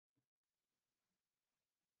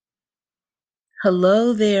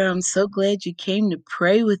Hello there. I'm so glad you came to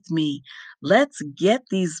pray with me. Let's get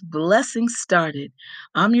these blessings started.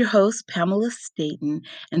 I'm your host, Pamela Staten,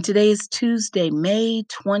 and today is Tuesday, May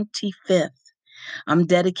 25th. I'm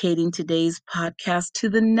dedicating today's podcast to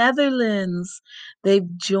the Netherlands.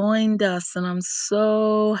 They've joined us, and I'm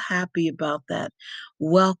so happy about that.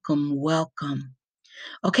 Welcome, welcome.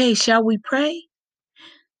 Okay, shall we pray?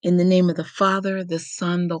 In the name of the Father, the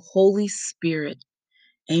Son, the Holy Spirit.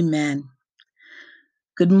 Amen.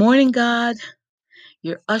 Good morning, God.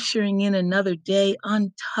 You're ushering in another day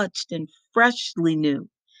untouched and freshly new.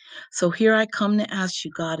 So here I come to ask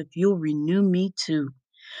you, God, if you'll renew me too.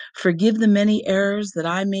 Forgive the many errors that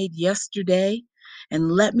I made yesterday,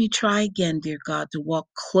 and let me try again, dear God, to walk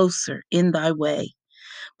closer in thy way.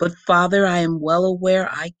 But Father, I am well aware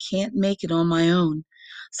I can't make it on my own.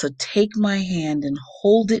 So take my hand and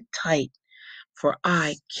hold it tight, for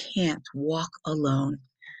I can't walk alone.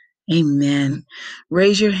 Amen.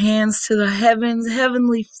 Raise your hands to the heavens.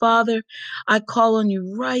 Heavenly Father, I call on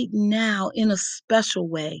you right now in a special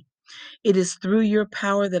way. It is through your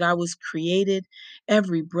power that I was created.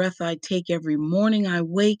 Every breath I take, every morning I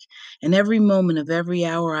wake, and every moment of every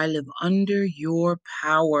hour I live under your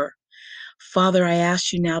power. Father, I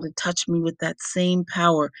ask you now to touch me with that same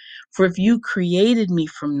power. For if you created me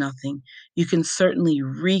from nothing, you can certainly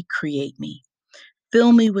recreate me.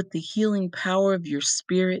 Fill me with the healing power of your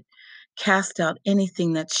spirit. Cast out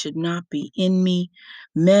anything that should not be in me.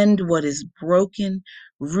 Mend what is broken.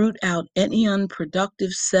 Root out any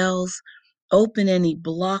unproductive cells. Open any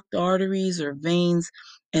blocked arteries or veins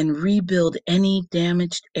and rebuild any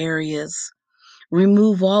damaged areas.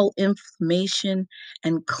 Remove all inflammation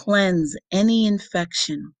and cleanse any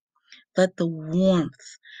infection. Let the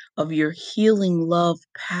warmth of your healing love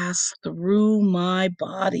pass through my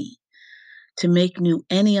body to make new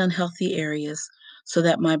any unhealthy areas so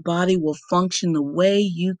that my body will function the way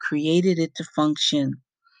you created it to function.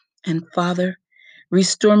 And Father,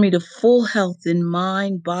 restore me to full health in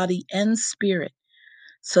mind, body, and spirit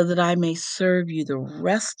so that I may serve you the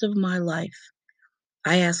rest of my life.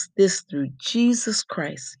 I ask this through Jesus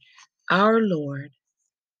Christ, our Lord.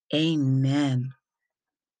 Amen.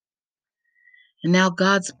 And now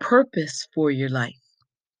God's purpose for your life.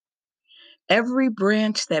 Every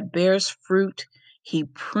branch that bears fruit, he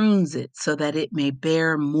prunes it so that it may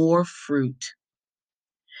bear more fruit.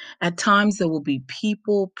 At times, there will be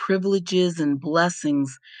people, privileges, and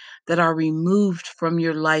blessings that are removed from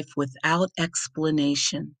your life without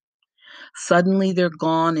explanation. Suddenly, they're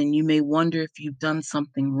gone, and you may wonder if you've done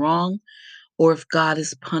something wrong or if God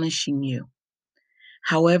is punishing you.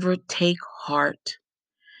 However, take heart.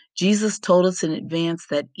 Jesus told us in advance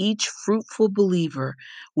that each fruitful believer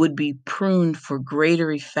would be pruned for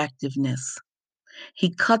greater effectiveness.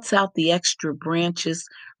 He cuts out the extra branches,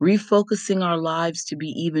 refocusing our lives to be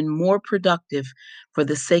even more productive for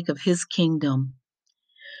the sake of his kingdom.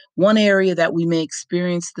 One area that we may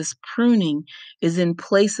experience this pruning is in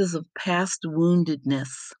places of past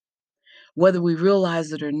woundedness. Whether we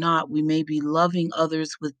realize it or not, we may be loving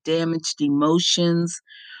others with damaged emotions,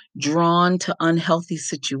 drawn to unhealthy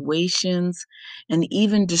situations, and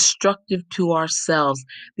even destructive to ourselves.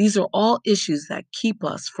 These are all issues that keep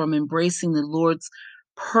us from embracing the Lord's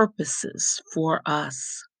purposes for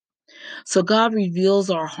us. So God reveals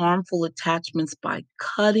our harmful attachments by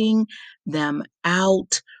cutting them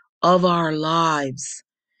out of our lives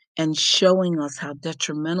and showing us how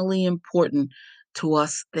detrimentally important to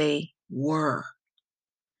us they were.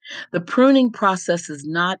 The pruning process is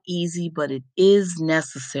not easy, but it is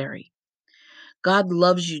necessary. God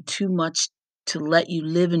loves you too much to let you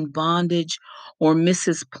live in bondage or miss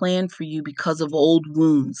his plan for you because of old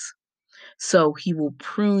wounds. So he will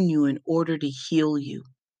prune you in order to heal you.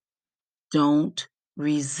 Don't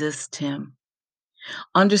resist him.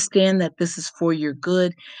 Understand that this is for your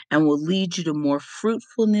good and will lead you to more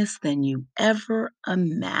fruitfulness than you ever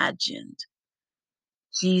imagined.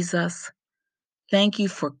 Jesus, thank you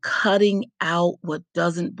for cutting out what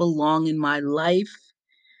doesn't belong in my life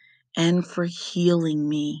and for healing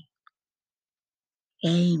me.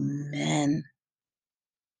 Amen.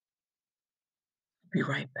 Be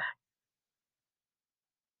right back.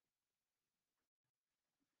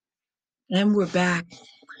 And we're back.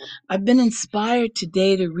 I've been inspired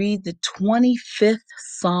today to read the 25th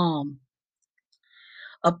Psalm,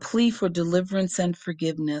 a plea for deliverance and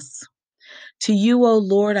forgiveness. To you, O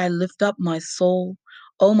Lord, I lift up my soul.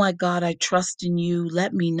 O my God, I trust in you.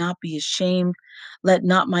 Let me not be ashamed. Let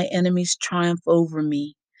not my enemies triumph over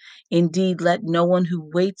me. Indeed, let no one who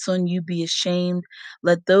waits on you be ashamed.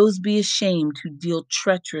 Let those be ashamed who deal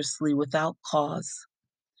treacherously without cause.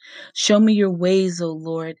 Show me your ways, O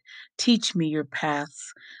Lord. Teach me your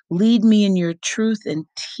paths. Lead me in your truth and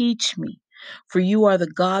teach me. For you are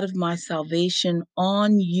the God of my salvation.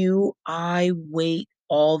 On you I wait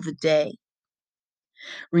all the day.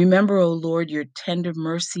 Remember, O Lord, your tender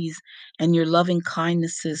mercies and your loving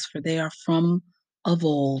kindnesses, for they are from of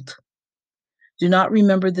old. Do not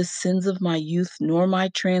remember the sins of my youth, nor my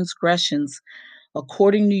transgressions.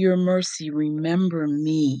 According to your mercy, remember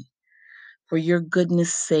me. For your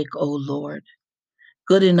goodness' sake, O Lord.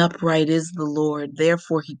 Good and upright is the Lord,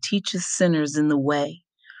 therefore he teaches sinners in the way.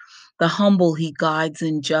 The humble he guides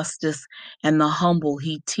in justice, and the humble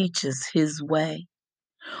he teaches his way.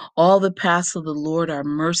 All the paths of the Lord are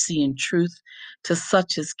mercy and truth to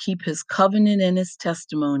such as keep his covenant and his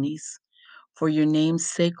testimonies. For your name's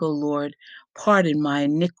sake, O Lord, pardon my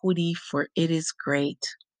iniquity, for it is great.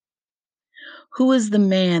 Who is the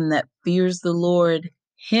man that fears the Lord?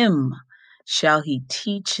 Him shall he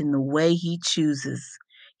teach in the way he chooses.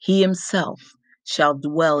 He himself shall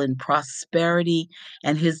dwell in prosperity,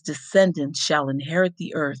 and his descendants shall inherit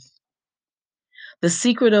the earth. The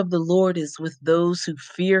secret of the Lord is with those who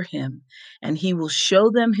fear him, and he will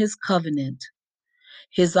show them his covenant.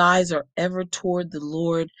 His eyes are ever toward the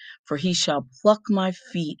Lord, for he shall pluck my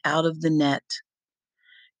feet out of the net.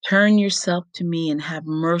 Turn yourself to me and have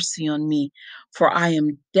mercy on me, for I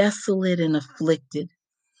am desolate and afflicted.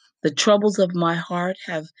 The troubles of my heart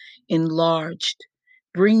have enlarged.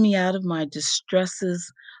 Bring me out of my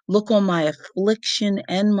distresses. Look on my affliction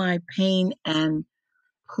and my pain, and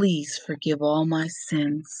please forgive all my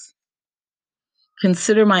sins.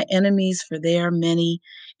 Consider my enemies, for they are many,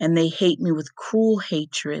 and they hate me with cruel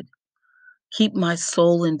hatred. Keep my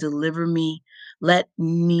soul and deliver me. Let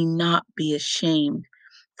me not be ashamed,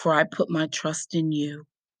 for I put my trust in you.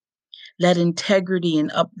 Let integrity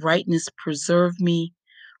and uprightness preserve me,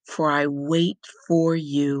 for I wait for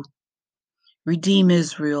you. Redeem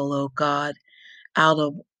Israel, O God, out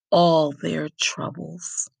of all their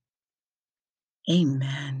troubles.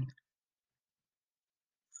 Amen.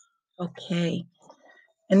 Okay.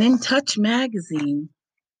 And then Touch Magazine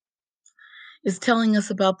is telling us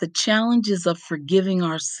about the challenges of forgiving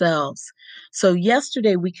ourselves. So,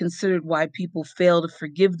 yesterday we considered why people fail to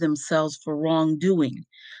forgive themselves for wrongdoing.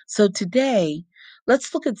 So, today,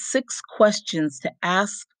 let's look at 6 questions to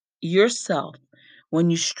ask yourself when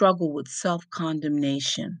you struggle with self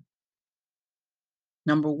condemnation.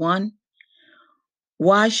 Number 1,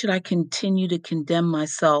 why should I continue to condemn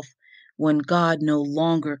myself when God no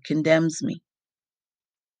longer condemns me?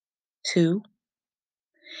 2,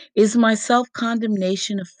 is my self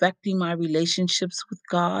condemnation affecting my relationships with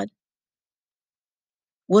God?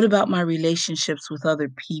 What about my relationships with other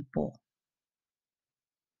people?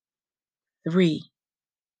 3,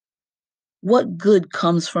 what good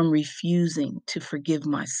comes from refusing to forgive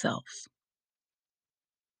myself?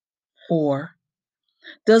 4,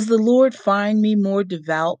 does the Lord find me more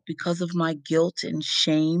devout because of my guilt and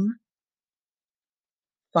shame?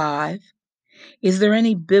 5, is there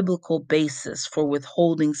any biblical basis for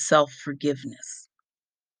withholding self forgiveness?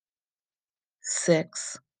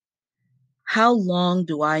 6, how long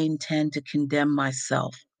do I intend to condemn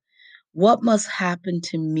myself? What must happen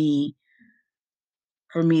to me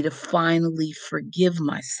for me to finally forgive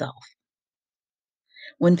myself?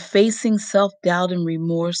 When facing self doubt and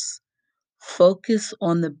remorse, focus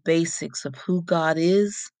on the basics of who God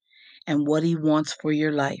is and what He wants for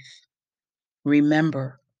your life.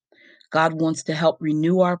 Remember, God wants to help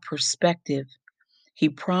renew our perspective. He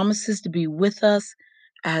promises to be with us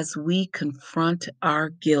as we confront our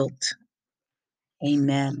guilt.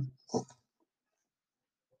 Amen.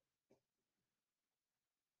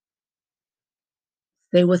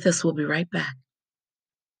 Stay with us. We'll be right back.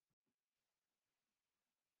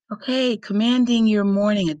 Okay, commanding your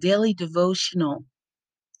morning, a daily devotional.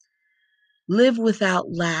 Live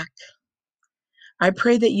without lack. I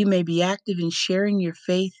pray that you may be active in sharing your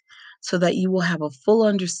faith so that you will have a full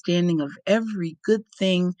understanding of every good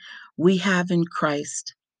thing we have in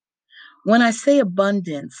Christ. When I say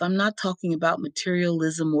abundance, I'm not talking about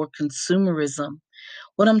materialism or consumerism.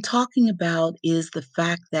 What I'm talking about is the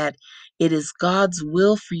fact that it is God's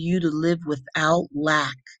will for you to live without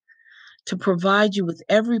lack, to provide you with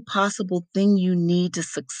every possible thing you need to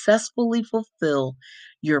successfully fulfill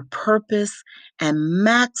your purpose and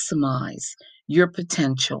maximize your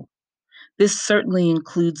potential. This certainly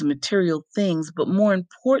includes material things, but more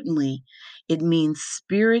importantly, it means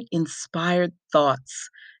spirit inspired thoughts,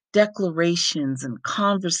 declarations, and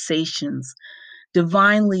conversations,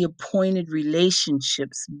 divinely appointed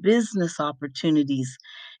relationships, business opportunities,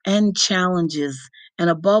 and challenges, and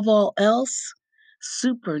above all else,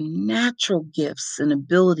 supernatural gifts and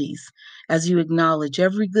abilities as you acknowledge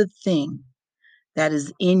every good thing that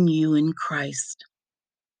is in you in Christ.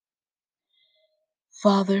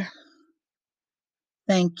 Father,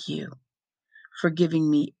 thank you for giving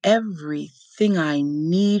me everything I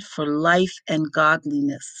need for life and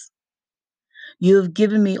godliness. You have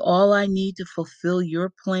given me all I need to fulfill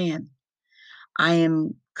your plan. I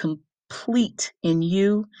am complete in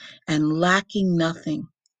you and lacking nothing.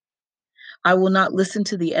 I will not listen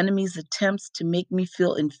to the enemy's attempts to make me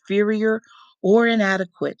feel inferior or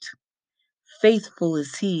inadequate. Faithful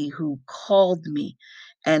is he who called me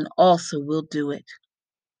and also will do it.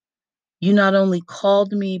 You not only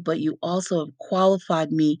called me, but you also have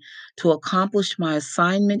qualified me to accomplish my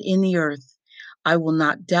assignment in the earth. I will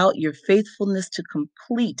not doubt your faithfulness to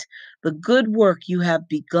complete the good work you have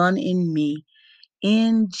begun in me.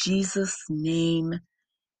 In Jesus' name,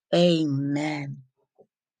 amen.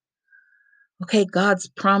 Okay, God's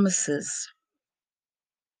promises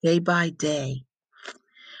day by day.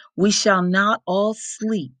 We shall not all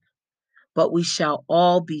sleep, but we shall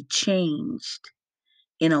all be changed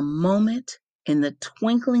in a moment, in the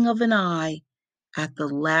twinkling of an eye, at the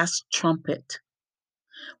last trumpet.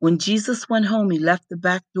 When Jesus went home, he left the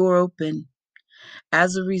back door open.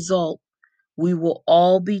 As a result, we will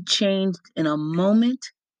all be changed in a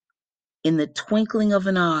moment, in the twinkling of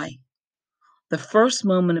an eye. The first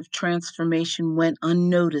moment of transformation went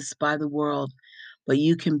unnoticed by the world, but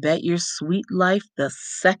you can bet your sweet life the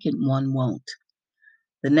second one won't.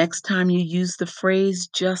 The next time you use the phrase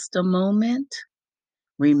just a moment,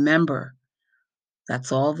 remember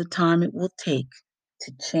that's all the time it will take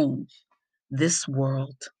to change this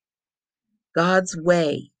world. God's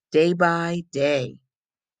way, day by day.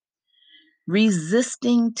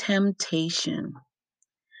 Resisting temptation.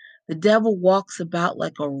 The devil walks about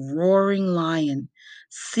like a roaring lion,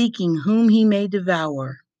 seeking whom he may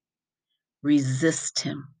devour. Resist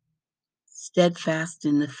him, steadfast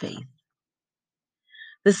in the faith.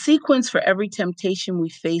 The sequence for every temptation we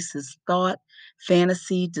face is thought,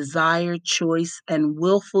 fantasy, desire, choice, and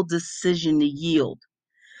willful decision to yield.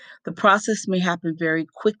 The process may happen very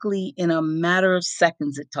quickly in a matter of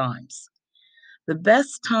seconds at times. The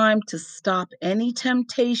best time to stop any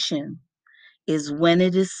temptation is when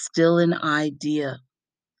it is still an idea.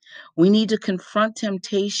 We need to confront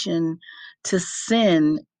temptation to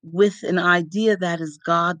sin with an idea that is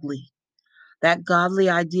godly. That godly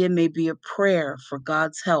idea may be a prayer for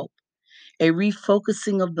God's help, a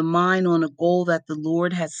refocusing of the mind on a goal that the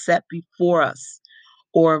Lord has set before us,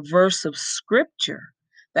 or a verse of scripture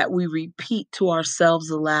that we repeat to ourselves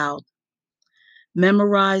aloud.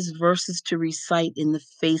 Memorize verses to recite in the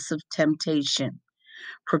face of temptation.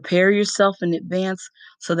 Prepare yourself in advance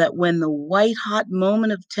so that when the white hot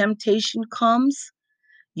moment of temptation comes,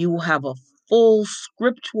 you will have a full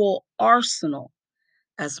scriptural arsenal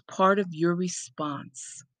as part of your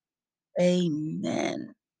response.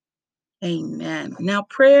 Amen. Amen. Now,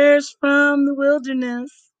 prayers from the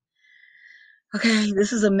wilderness. Okay,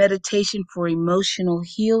 this is a meditation for emotional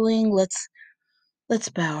healing. Let's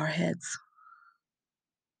bow our heads.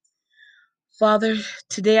 Father,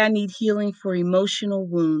 today I need healing for emotional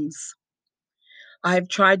wounds. I've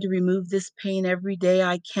tried to remove this pain every day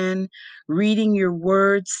I can, reading your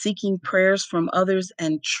word, seeking prayers from others,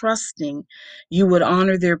 and trusting you would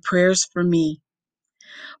honor their prayers for me.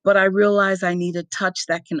 But I realize I need a touch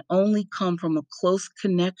that can only come from a close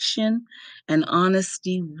connection and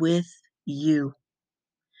honesty with you.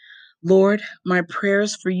 Lord, my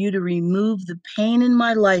prayers for you to remove the pain in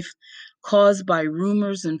my life caused by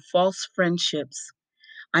rumors and false friendships.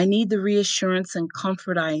 I need the reassurance and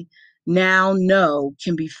comfort I now know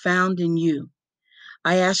can be found in you.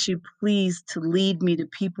 I ask you, please, to lead me to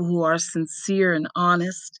people who are sincere and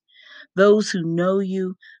honest, those who know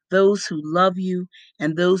you, those who love you,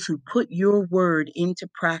 and those who put your word into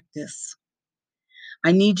practice.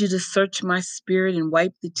 I need you to search my spirit and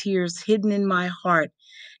wipe the tears hidden in my heart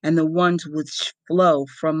and the ones which flow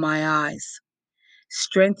from my eyes.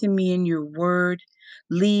 Strengthen me in your word.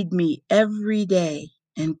 Lead me every day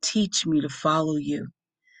and teach me to follow you.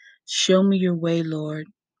 Show me your way, Lord.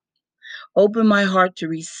 Open my heart to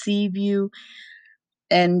receive you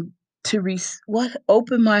and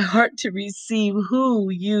open my heart to receive who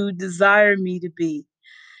you desire me to be.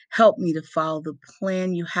 Help me to follow the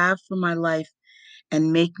plan you have for my life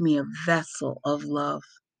and make me a vessel of love.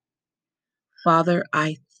 Father,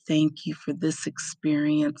 I thank you for this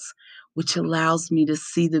experience, which allows me to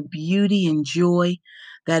see the beauty and joy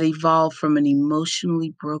that evolve from an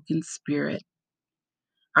emotionally broken spirit.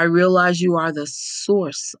 I realize you are the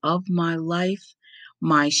source of my life,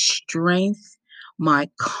 my strength, my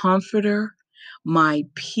comforter, my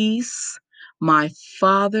peace, my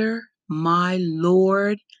Father, my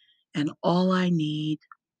Lord, and all I need.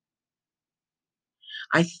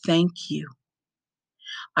 I thank you.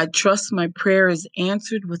 I trust my prayer is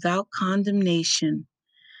answered without condemnation.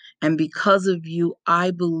 And because of you,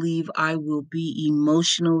 I believe I will be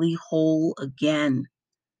emotionally whole again.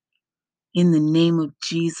 In the name of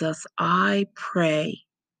Jesus, I pray.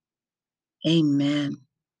 Amen.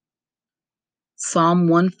 Psalm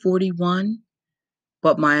 141.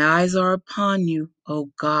 But my eyes are upon you, O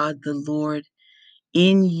God the Lord.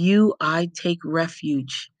 In you I take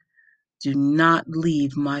refuge. Do not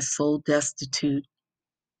leave my soul destitute.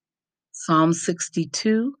 Psalm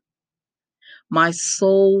 62. My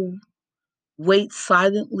soul waits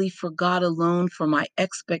silently for God alone, for my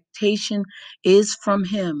expectation is from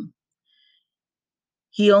him.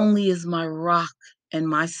 He only is my rock and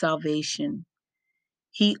my salvation.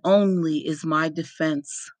 He only is my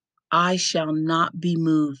defense. I shall not be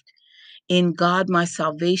moved. In God, my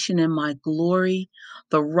salvation and my glory,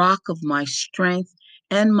 the rock of my strength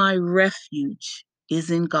and my refuge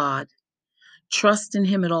is in God. Trust in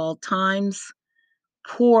him at all times.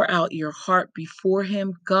 Pour out your heart before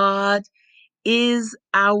him. God is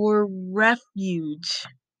our refuge.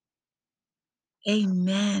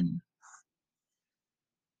 Amen.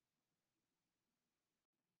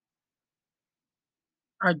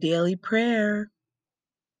 Our daily prayer.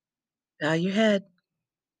 Bow your head.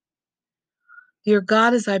 Dear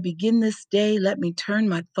God, as I begin this day, let me turn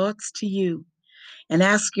my thoughts to you and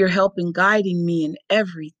ask your help in guiding me in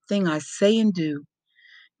everything I say and do.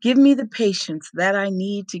 Give me the patience that I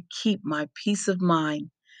need to keep my peace of mind.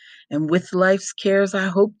 And with life's cares, I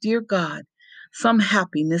hope, dear God, some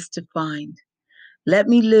happiness to find. Let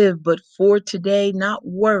me live but for today, not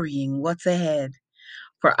worrying what's ahead.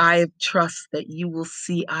 For I have trust that you will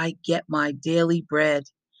see I get my daily bread.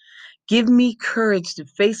 Give me courage to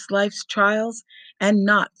face life's trials and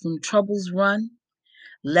not from troubles run.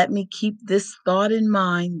 Let me keep this thought in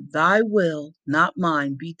mind, thy will, not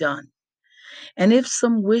mine, be done. And if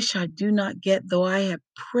some wish I do not get, though I have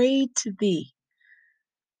prayed to thee,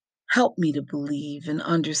 help me to believe and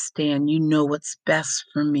understand you know what's best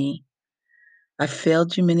for me. I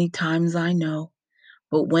failed you many times, I know,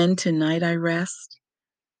 but when tonight I rest,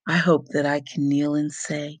 I hope that I can kneel and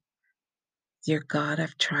say, dear God,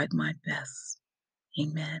 I've tried my best.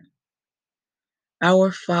 Amen.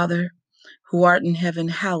 Our Father, who art in heaven,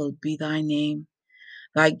 hallowed be thy name.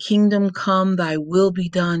 Thy kingdom come, thy will be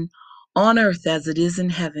done, on earth as it is in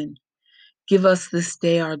heaven. Give us this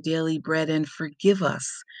day our daily bread, and forgive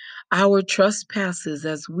us our trespasses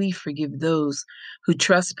as we forgive those who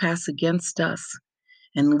trespass against us.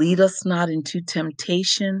 And lead us not into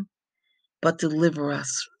temptation, but deliver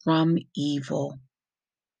us from evil.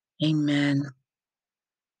 Amen.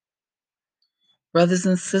 Brothers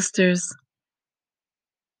and sisters,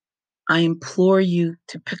 I implore you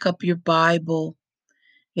to pick up your Bible.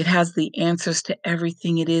 It has the answers to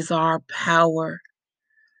everything. It is our power.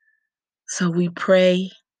 So we pray.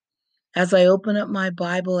 As I open up my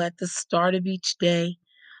Bible at the start of each day,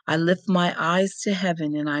 I lift my eyes to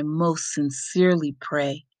heaven and I most sincerely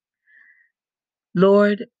pray.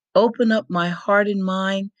 Lord, open up my heart and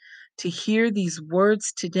mind to hear these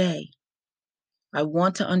words today. I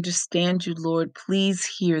want to understand you, Lord. Please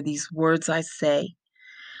hear these words I say.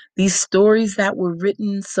 These stories that were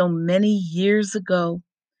written so many years ago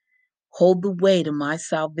hold the way to my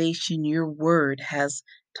salvation. Your word has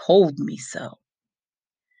told me so.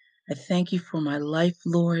 I thank you for my life,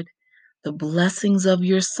 Lord, the blessings of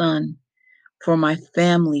your Son, for my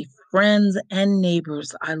family, friends, and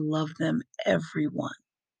neighbors. I love them, everyone.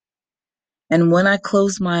 And when I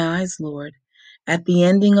close my eyes, Lord, at the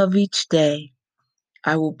ending of each day,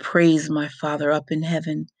 I will praise my Father up in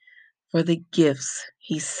heaven for the gifts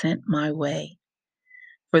he sent my way,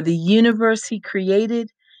 for the universe he created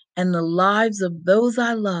and the lives of those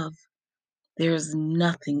I love. There is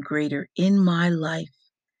nothing greater in my life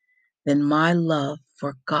than my love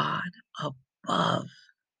for God above.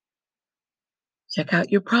 Check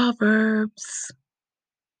out your Proverbs.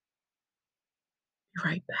 Be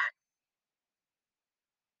right back.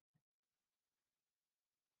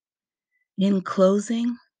 In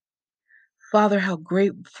closing, Father, how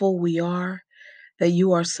grateful we are that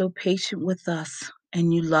you are so patient with us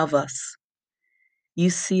and you love us. You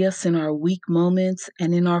see us in our weak moments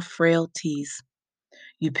and in our frailties.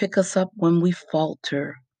 You pick us up when we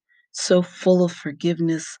falter, so full of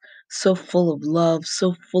forgiveness, so full of love,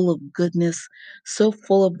 so full of goodness, so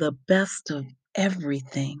full of the best of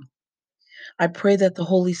everything. I pray that the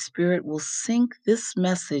Holy Spirit will sink this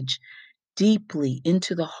message deeply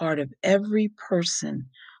into the heart of every person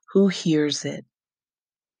who hears it.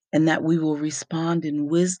 and that we will respond in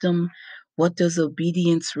wisdom. What does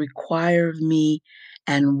obedience require of me?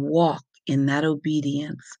 And walk in that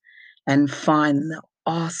obedience and find the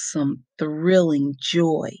awesome, thrilling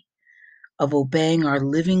joy of obeying our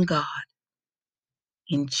living God.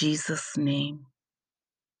 In Jesus' name,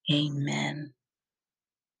 amen.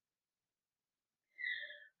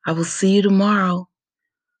 I will see you tomorrow.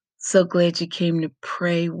 So glad you came to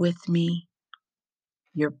pray with me.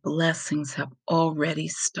 Your blessings have already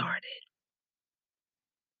started.